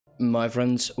My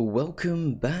friends,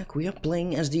 welcome back. We are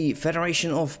playing as the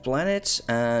Federation of Planets,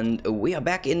 and we are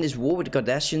back in this war with the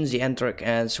Cardassians, the Antrak,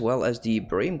 as well as the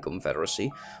Brame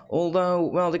Confederacy. Although,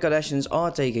 well, the Cardassians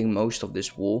are taking most of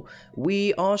this war,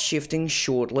 we are shifting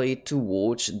shortly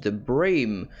towards the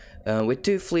Brame, with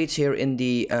two fleets here in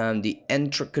the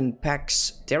Antracan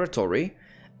Pax territory.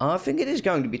 I think it is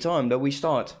going to be time that we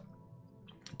start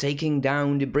taking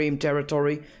down the Brame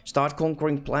territory, start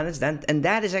conquering planets, and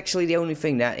that is actually the only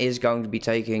thing that is going to be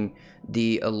taking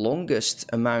the longest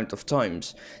amount of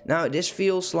times. Now, this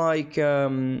feels like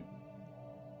something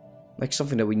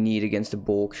that we need against the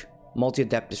Borg.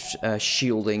 Multi-adaptive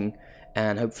shielding,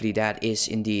 and hopefully that is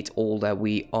indeed all that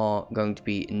we are going to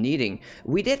be needing.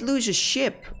 We did lose a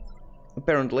ship,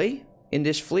 apparently, in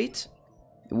this fleet.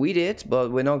 We did,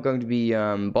 but we're not going to be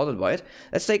bothered by it.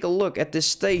 Let's take a look at this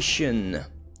station.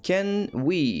 Can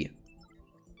we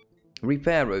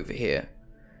repair over here?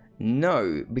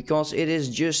 No, because it is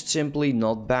just simply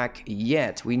not back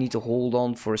yet. We need to hold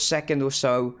on for a second or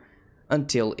so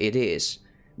until it is.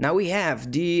 Now we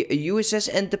have the USS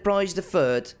Enterprise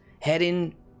III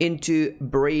heading into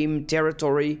Brame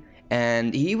territory,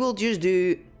 and he will just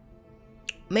do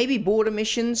maybe border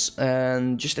missions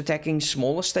and just attacking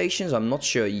smaller stations. I'm not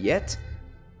sure yet.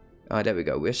 Ah, there we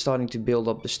go. We're starting to build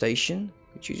up the station.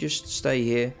 Could you just stay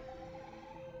here?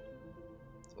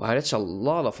 Wow, that's a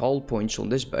lot of hull points on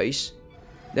this base.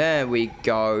 There we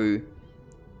go.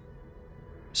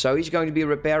 So he's going to be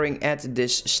repairing at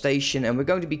this station, and we're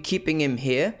going to be keeping him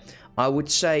here. I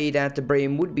would say that the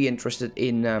Brame would be interested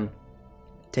in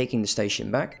taking the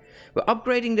station back. We're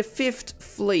upgrading the 5th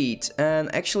fleet, and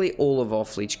actually all of our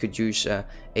fleets could use a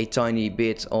tiny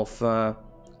bit of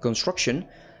construction.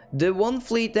 The one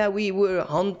fleet that we were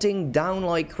hunting down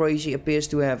like crazy appears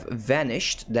to have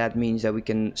vanished. That means that we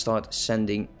can start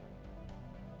sending...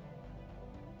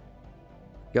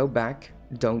 Go back.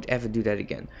 Don't ever do that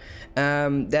again.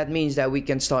 That means that we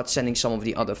can start sending some of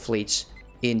the other fleets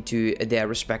into their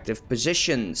respective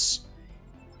positions.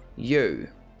 Yo.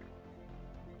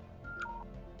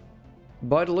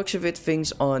 By the looks of it,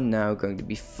 things are now going to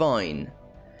be fine.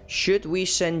 Should we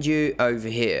send you over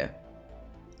here?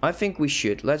 I think we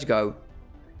should. Let's go.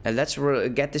 And let's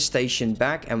get the station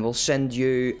back, and we'll send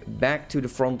you back to the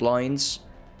front lines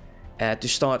to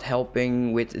start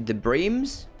helping with the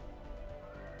Brames.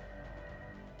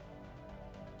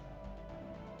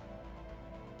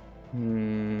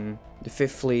 The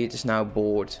 5th fleet is now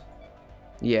bored.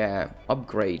 Yeah,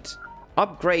 upgrade.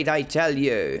 Upgrade, I tell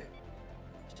you.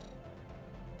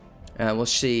 And we'll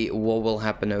see what will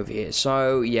happen over here.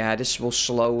 So, yeah, this will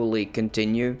slowly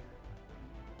continue.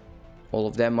 All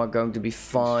of them are going to be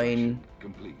fine.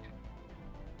 Complete.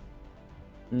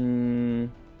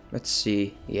 Let's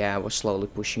see. Yeah, we're slowly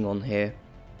pushing on here.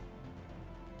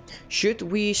 Should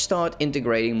we start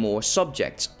integrating more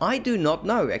subjects? I do not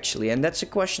know, actually, and that's a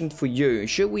question for you.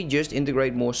 Should we just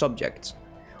integrate more subjects?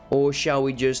 Or shall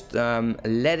we just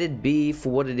let it be for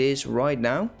what it is right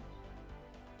now?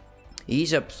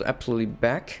 He's absolutely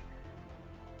back.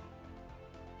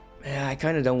 Yeah, I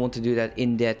kind of don't want to do that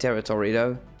in their territory,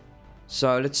 though.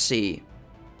 So, let's see.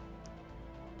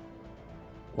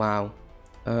 Wow.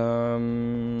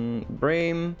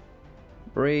 Brame,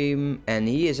 and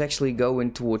he is actually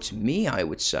going towards me, I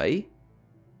would say.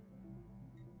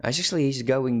 Actually, he's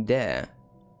going there.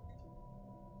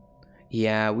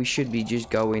 Yeah, we should be just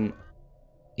going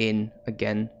in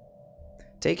again.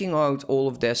 Taking out all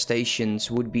of their stations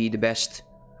would be the best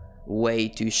way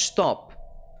to stop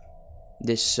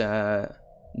this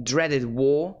dreaded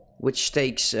war, which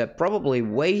takes probably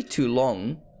way too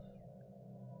long.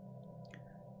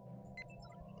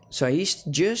 So he's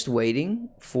just waiting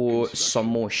for some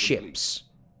more ships.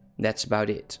 That's about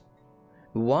it.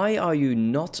 Why are you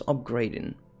not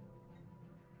upgrading?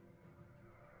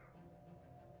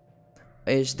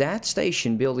 Is that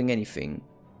station building anything?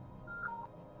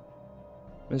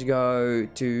 Let's go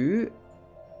to...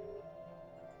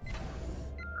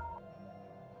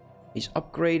 He's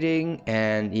upgrading,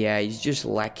 and yeah, he's just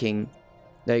lacking.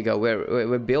 There you go.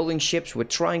 We're building ships. We're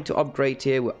trying to upgrade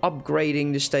here. We're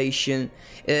upgrading the station.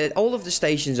 All of the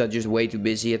stations are just way too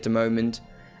busy at the moment.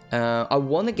 I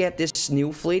want to get this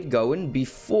new fleet going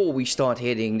before we start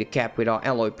hitting the cap with our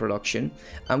alloy production.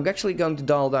 I'm actually going to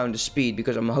dial down the speed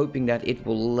because I'm hoping that it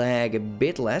will lag a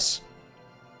bit less.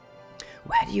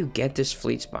 Where do you get this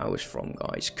fleet's powers from,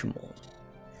 guys? Come on.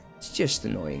 It's just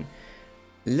annoying.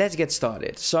 Let's get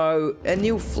started. So, a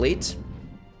new fleet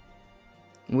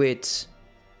with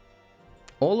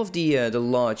all of the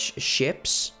large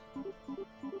ships.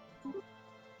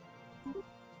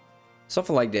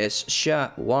 Something like this.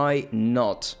 Sure, why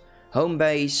not? Home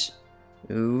base,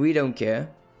 We don't care.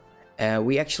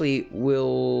 We actually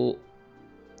will...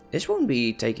 This won't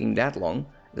be taking that long.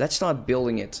 Let's start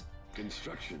building it.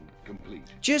 Construction complete.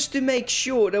 Just to make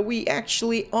sure that we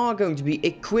actually are going to be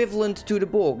equivalent to the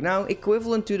Borg. Now,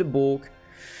 equivalent to the Borg...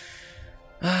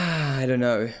 I don't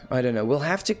know. We'll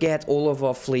have to get all of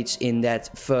our fleets in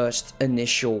that first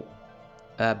initial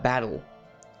battle.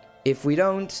 If we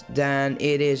don't, then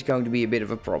it is going to be a bit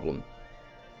of a problem.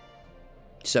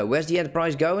 So, where's the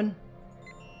Enterprise going?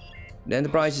 The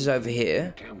Enterprise is over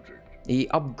here. He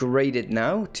upgraded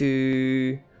now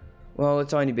to... well, a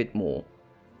tiny bit more.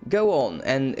 Go on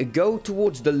and go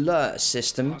towards the Lur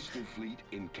system.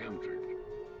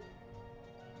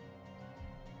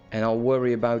 And I'll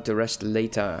worry about the rest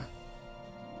later.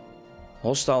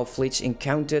 Hostile fleets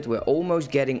encountered. We're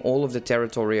almost getting all of the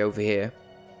territory over here.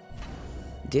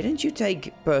 Didn't you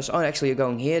take Oh, actually you're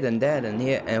going here, then there, then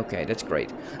here. Okay, that's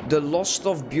great. The loss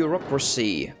of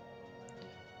bureaucracy.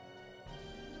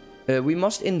 We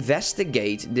must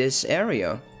investigate this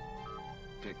area.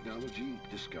 Technology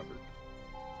discovered.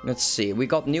 Let's see. We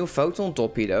got new photon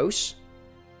torpedoes.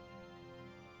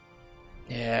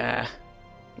 Yeah.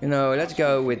 You know, let's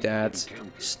go with that.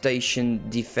 Station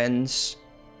defense.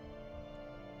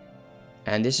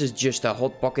 And this is just a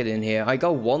hot pocket in here. I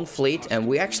got one fleet and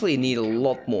we actually need a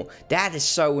lot more. That is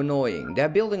so annoying. They're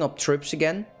building up troops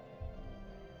again.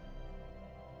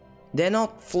 They're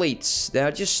not fleets.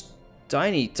 They're just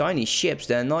tiny ships.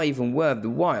 They're not even worth the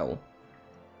while.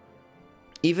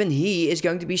 Even he is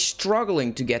going to be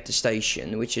struggling to get the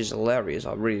station, which is hilarious.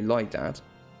 I really like that.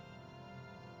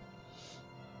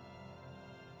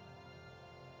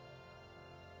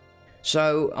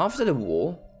 So, after the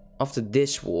war, after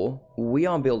this war, we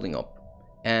are building up.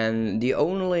 And the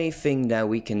only thing that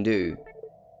we can do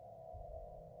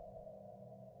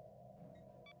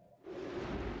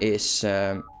is...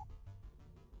 who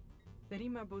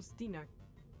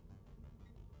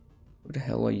the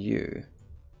hell are you?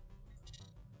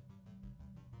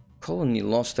 Colony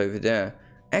lost over there.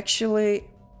 Actually,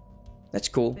 that's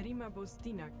cool.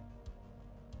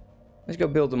 Let's go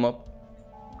build them up.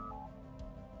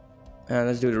 And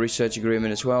let's do the research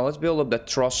agreement as well. Let's build up that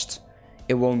trust.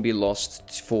 It won't be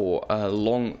lost for a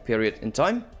long period in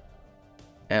time.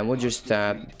 And we'll just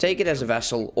take it as a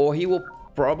vessel. Or he will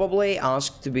probably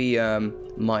ask to be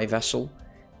my vessel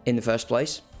in the first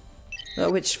place.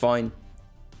 No, it's fine.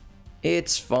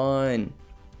 It's fine.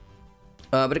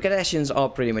 But the Cardassians are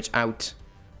pretty much out.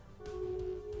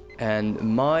 And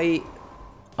my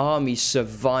army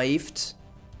survived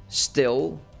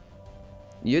still.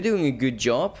 You're doing a good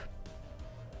job.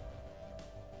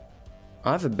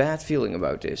 I have a bad feeling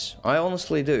about this. I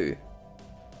honestly do.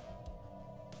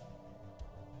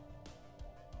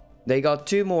 They got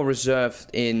 2 more reserved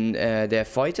in their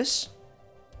fighters.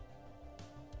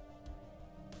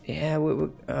 Yeah,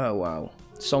 oh wow.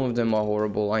 Some of them are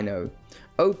horrible, I know.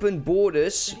 Open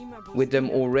borders with them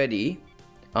already.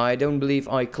 I don't believe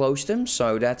I closed them,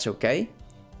 so that's okay.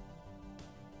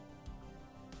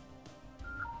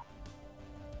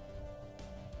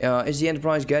 Is the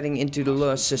Enterprise getting into the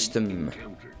Lure system?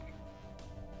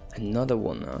 Another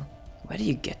one, huh? Where do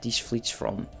you get these fleets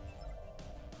from?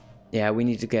 Yeah, we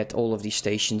need to get all of these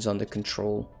stations under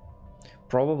control.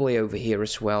 Probably over here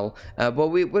as well. But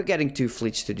we're getting 2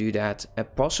 fleets to do that.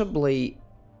 Possibly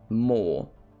more.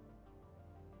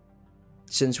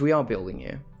 Since we are building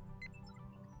here.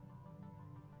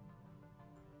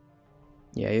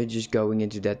 Yeah, you're just going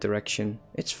into that direction.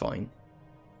 It's fine.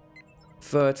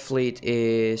 3rd fleet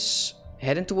is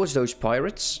heading towards those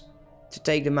pirates to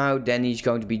take them out. Then he's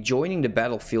going to be joining the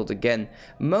battlefield again.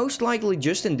 Most likely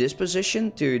just in this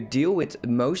position to deal with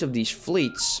most of these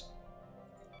fleets.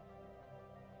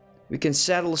 We can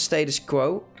settle status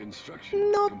quo.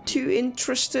 Not too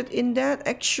interested in that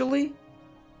actually.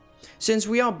 Since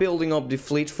we are building up the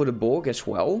fleet for the Borg as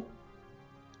well.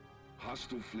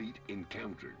 Hostile fleet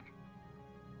encountered.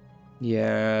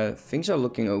 Yeah, things are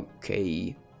looking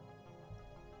okay.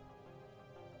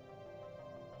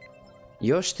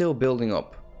 You're still building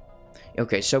up.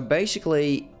 Okay, so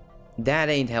basically, that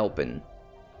ain't helping.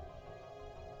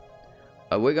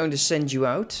 We're going to send you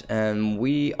out, and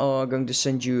we are going to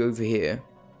send you over here.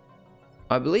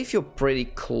 I believe you're pretty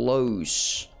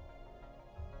close.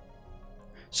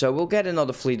 So we'll get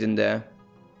another fleet in there.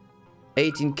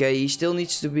 18k, he still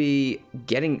needs to be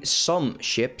getting some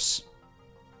ships.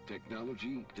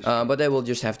 But they will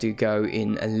just have to go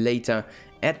in later.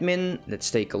 Admin, let's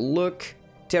take a look.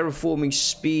 Terraforming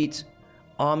speed,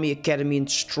 Army Academy and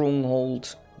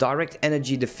Stronghold, Direct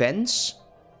Energy Defense.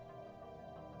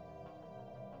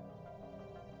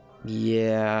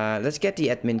 Yeah, let's get the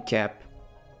admin cap.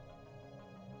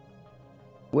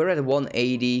 We're at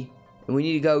 180. And we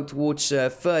need to go towards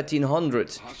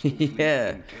 1300.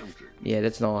 Yeah. Yeah,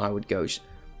 that's not how it goes.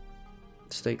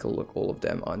 Let's take a look. All of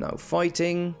them are now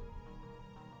fighting.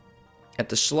 At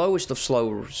the slowest of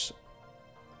slowers.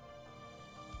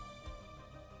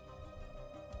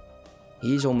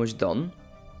 He's almost done.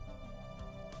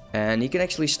 And he can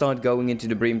actually start going into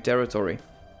the Bream territory.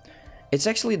 It's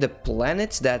actually the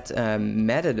planets that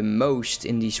matter the most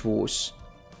in these wars.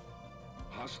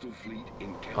 Hostile fleet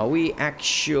encountered. Are we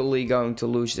actually going to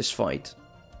lose this fight?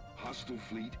 Hostile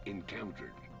fleet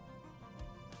encountered.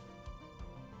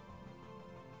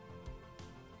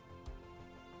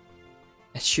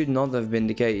 It should not have been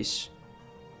the case.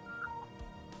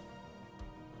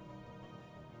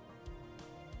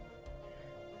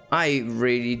 I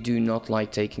really do not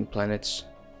like taking planets.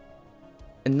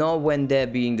 And not when they're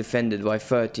being defended by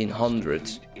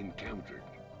 1300.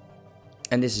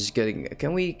 And this is getting...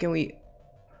 Can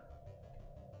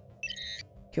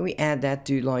we add that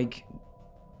to, like,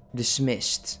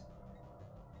 dismissed?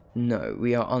 No,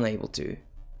 we are unable to.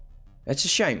 It's a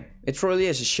shame. It really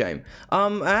is a shame.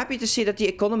 I'm happy to see that the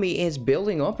economy is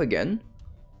building up again.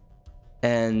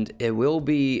 And it will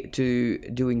be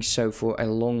doing so for a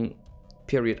long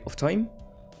period of time.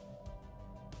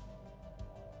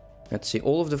 Let's see.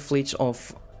 All of the fleets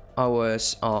of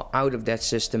ours are out of that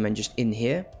system and just in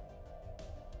here.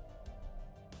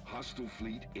 Hostile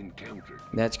fleet encountered.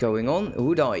 That's going on.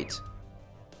 Who died?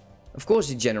 Of course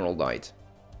the general died.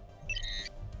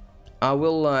 I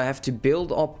will have to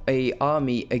build up a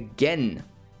army again.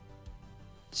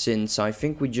 Since I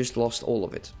think we just lost all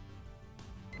of it.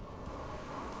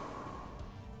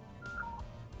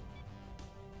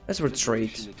 Let's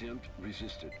retreat.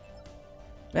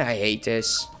 I hate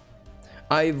this.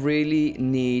 I really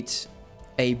need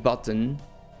a button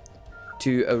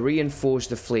to reinforce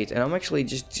the fleet. And I'm actually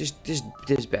just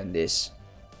disband this.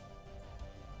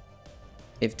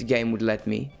 If the game would let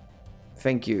me.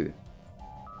 Thank you.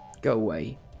 Go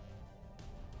away.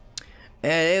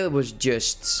 And it was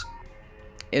just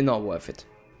not worth it.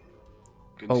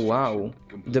 Oh wow.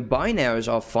 The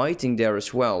binaries are fighting there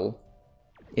as well.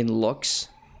 In Lux.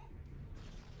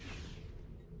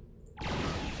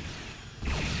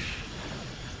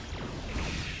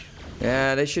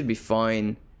 Yeah, they should be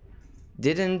fine.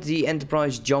 Didn't the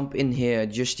Enterprise jump in here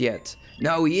just yet?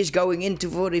 No, he is going into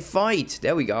for the fight.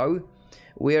 There we go.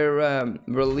 We're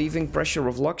relieving pressure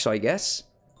of Lux, I guess.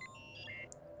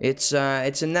 It's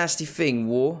a nasty thing,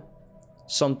 war.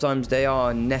 Sometimes they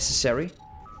are necessary.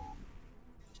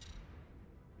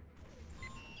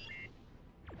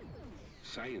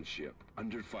 Science ship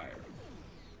under fire.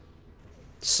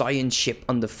 Science ship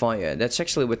under fire. That's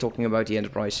actually we're talking about the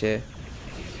Enterprise here.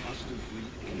 Hostile fleet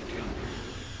encountered.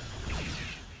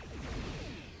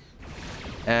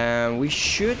 And we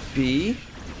should be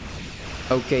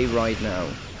okay right now.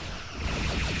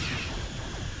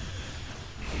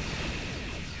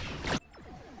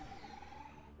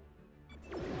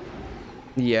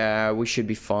 Yeah, we should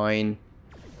be fine.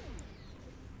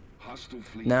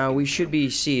 Now we should be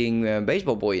seeing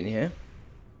Baseball Boy in here.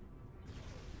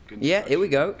 Yeah, here we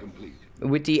go.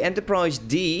 With the Enterprise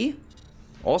D.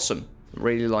 Awesome.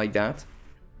 Really like that.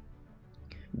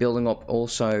 Building up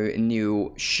also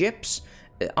new ships.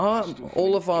 Are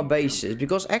all of our bases.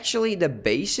 Because actually the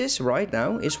bases right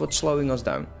now is what's slowing us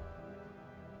down.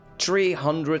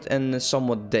 300 and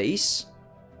somewhat days.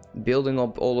 Building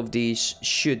up all of these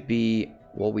should be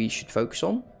what we should focus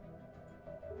on.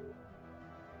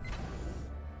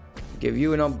 Give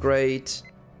you an upgrade.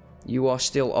 You are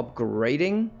still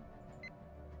upgrading.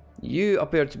 You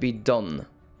appear to be done.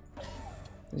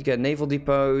 Let's get naval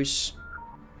depots.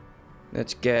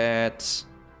 Let's get...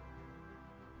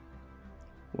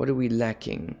 What are we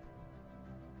lacking?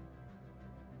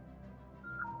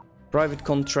 Private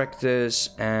contractors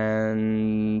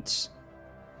and...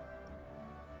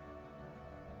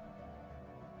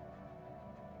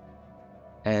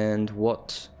 And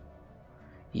what?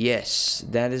 Yes,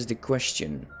 that is the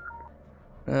question.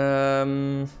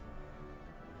 I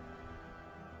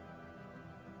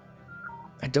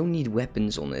don't need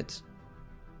weapons on it.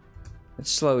 Let's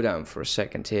slow down for a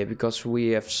second here, because we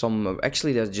have some...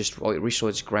 Actually, that's just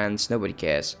resource grants. Nobody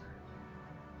cares.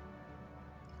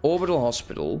 Orbital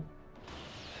Hospital.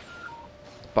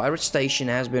 Pirate Station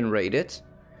has been raided.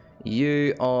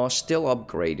 You are still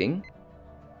upgrading.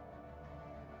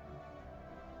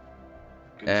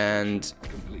 And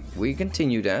we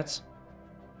continue that.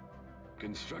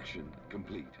 Construction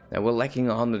complete. And we're lacking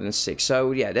 106.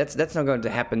 So yeah, that's not going to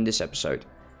happen this episode.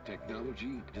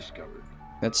 Technology discovered.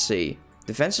 Let's see.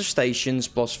 Defensive stations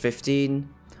plus 15.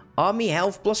 Army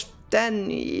health plus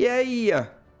 10. Yay!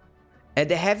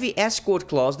 The heavy escort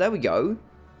class, there we go.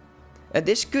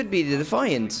 This could be the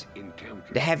Defiant.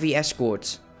 The heavy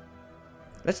escort.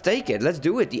 Let's take it, let's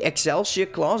do it. The Excelsior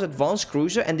class advanced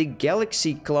cruiser and the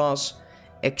Galaxy class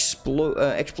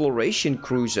exploration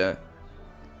cruiser.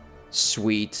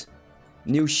 Sweet.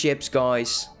 New ships,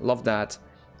 guys. Love that.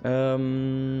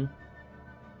 Do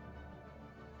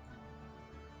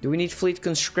we need fleet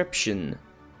conscription?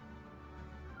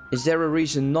 Is there a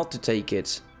reason not to take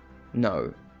it?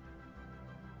 No.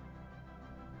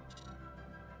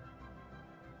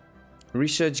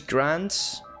 Research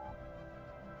grants.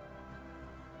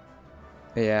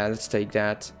 Yeah, let's take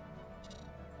that.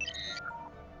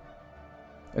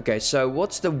 Okay, so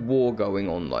what's the war going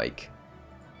on like?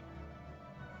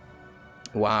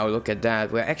 Wow, look at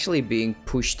that. We're actually being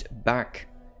pushed back.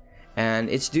 And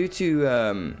it's due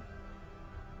to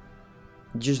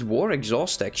just war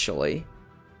exhaust, actually.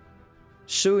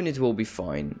 Soon it will be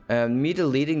fine. Me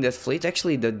deleting that fleet,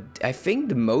 actually, I think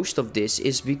the most of this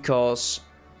is because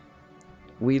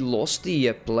we lost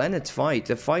the planet fight.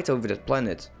 The fight over that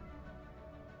planet.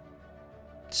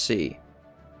 Let's see.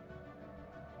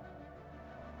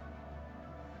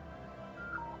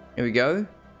 Here we go.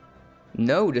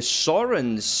 No, the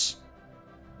Sorens.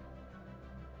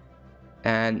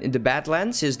 And in the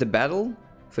Badlands is the battle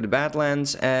for the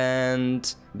Badlands,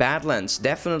 and Badlands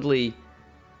definitely.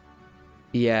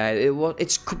 Yeah,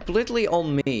 it's completely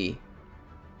on me.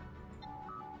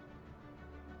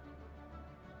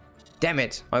 Damn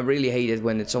it! I really hate it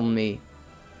when it's on me.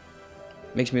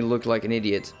 Makes me look like an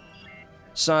idiot.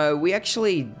 So we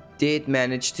actually did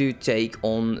manage to take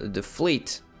on the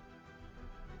fleet.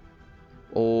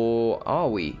 Or are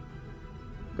we?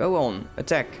 Go on,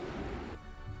 attack.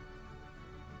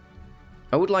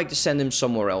 I would like to send him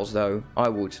somewhere else though. I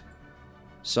would.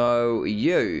 So,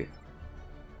 you.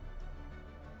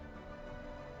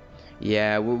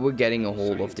 Yeah, we're getting a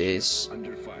hold of this.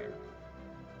 Under fire.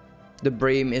 The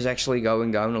Bream is actually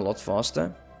going down a lot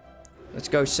faster. Let's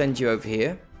go send you over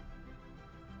here.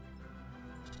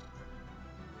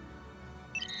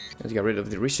 Let's get rid of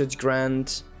the research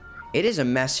grant. It is a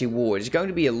massive war. It's going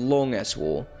to be a long-ass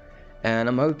war. And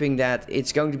I'm hoping that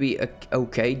it's going to be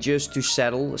okay just to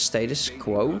settle status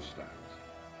quo.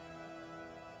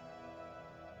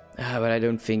 But I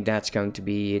don't think that's going to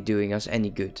be doing us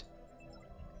any good.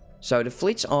 So the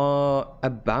fleets are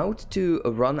about to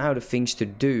run out of things to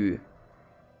do.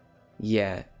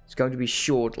 Yeah, it's going to be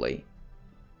shortly.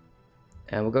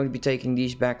 And we're going to be taking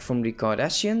these back from the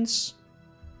Cardassians.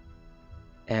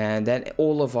 And then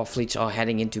all of our fleets are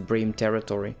heading into Bream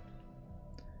territory.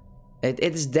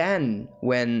 It's then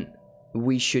when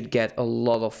we should get a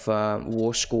lot of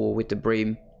war score with the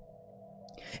Bream.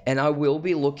 And I will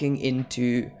be looking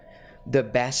into the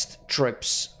best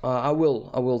trips. I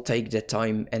will take the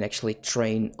time and actually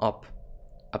train up.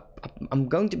 I'm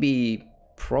going to be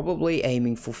probably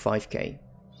aiming for 5k.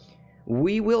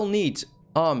 We will need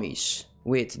armies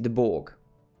with the Borg.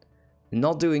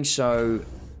 Not doing so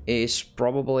is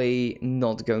probably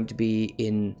not going to be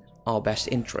in our best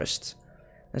interest.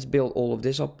 Let's build all of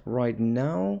this up right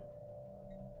now.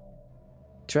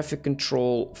 Traffic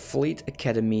control, fleet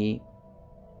academy.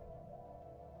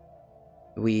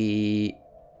 We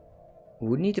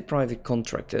would need the private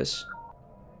contractors,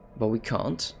 but we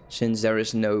can't since there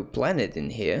is no planet in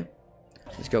here.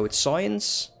 Let's go with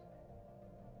science.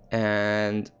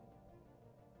 And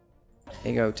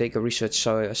there you go, take a research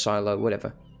silo,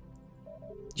 whatever.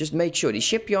 Just make sure the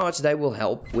shipyards, they will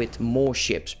help with more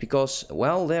ships because,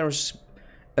 well, there's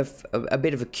a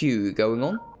bit of a queue going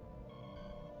on.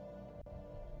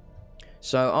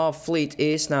 So our fleet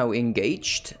is now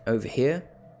engaged over here.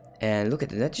 And look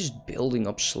at it, that's just building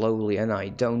up slowly and I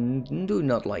do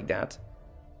not like that.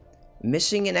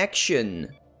 Missing in action.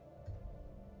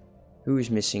 Who is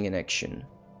missing in action?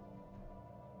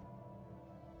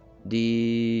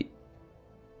 I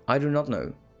do not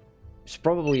know. It's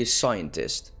probably a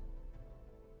scientist.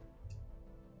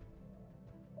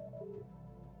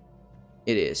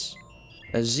 It is.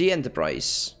 Z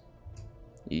Enterprise.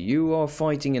 You are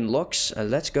fighting in Lux.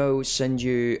 Let's go send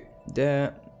you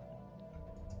there.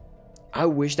 I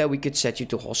wish that we could set you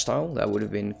to hostile. That would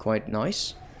have been quite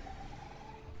nice.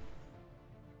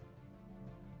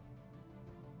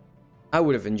 I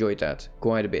would have enjoyed that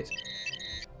quite a bit.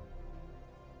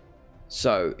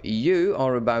 So, you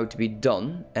are about to be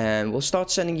done, and we'll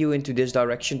start sending you into this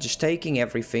direction, just taking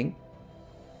everything.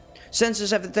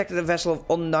 Sensors have detected a vessel of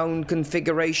unknown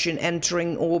configuration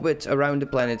entering orbit around the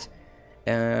planet.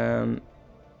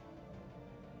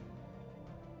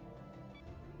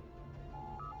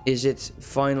 Is it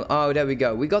final? Oh, there we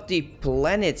go. We got the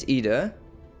Planet Eater.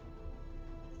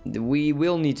 We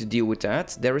will need to deal with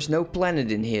that. There is no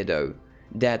planet in here though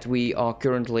that we are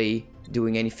currently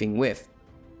doing anything with.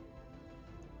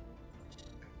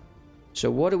 So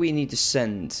what do we need to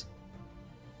send?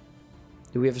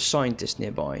 Do we have a scientist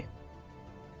nearby?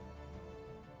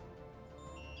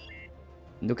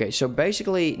 Okay, so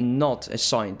basically not a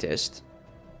scientist.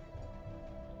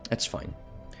 That's fine.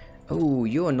 Oh,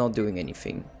 you are not doing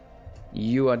anything.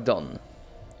 You are done.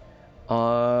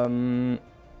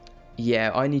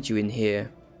 Yeah, I need you in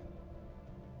here.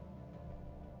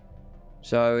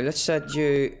 So let's set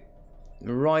you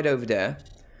right over there.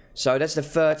 So that's the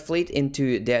third fleet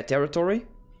into their territory.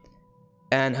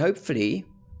 And hopefully,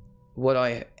 what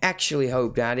I actually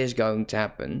hope that is going to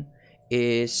happen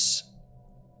is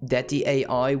that the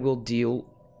AI will deal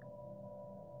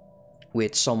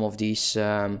with some of these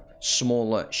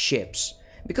smaller ships.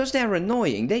 Because they're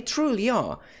annoying. They truly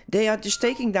are. They are just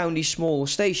taking down these smaller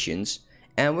stations.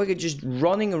 And we're just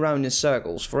running around in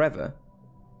circles forever.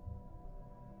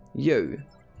 Yo.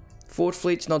 Fourth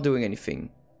fleet's not doing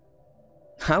anything.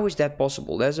 How is that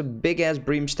possible? There's a big ass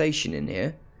Bream station in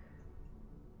here.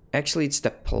 Actually, it's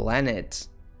the planet.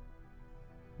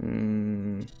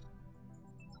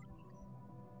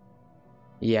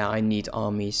 Yeah, I need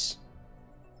armies.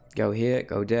 Go here,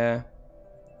 go there.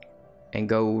 And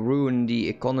go ruin the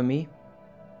economy.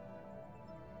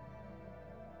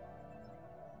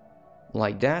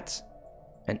 Like that.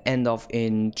 And end off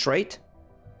in trade.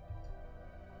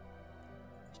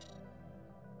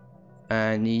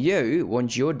 And you,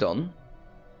 once you're done,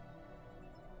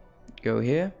 go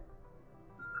here.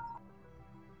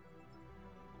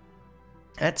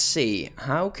 Let's see,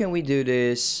 how can we do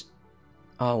this?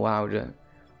 Oh wow,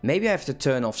 maybe I have to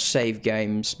turn off save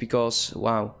games because,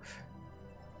 wow.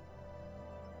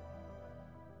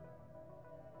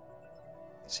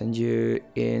 Send you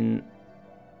in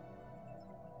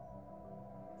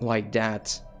like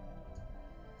that.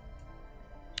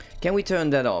 Can we turn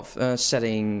that off?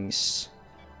 Settings.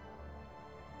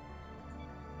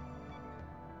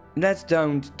 Let's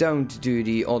don't do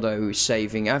the auto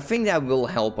saving. I think that will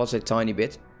help us a tiny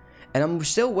bit. And I'm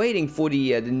still waiting for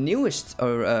the newest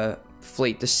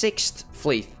fleet, the 6th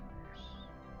fleet.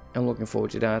 I'm looking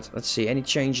forward to that. Let's see, any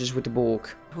changes with the Borg?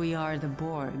 We are the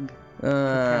Borg.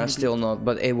 Still not,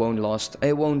 but it won't last.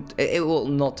 It will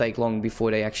not take long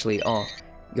before they actually are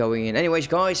going in. Anyways,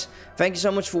 guys, thank you so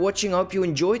much for watching. I hope you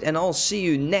enjoyed, and I'll see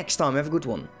you next time. Have a good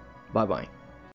one. Bye bye.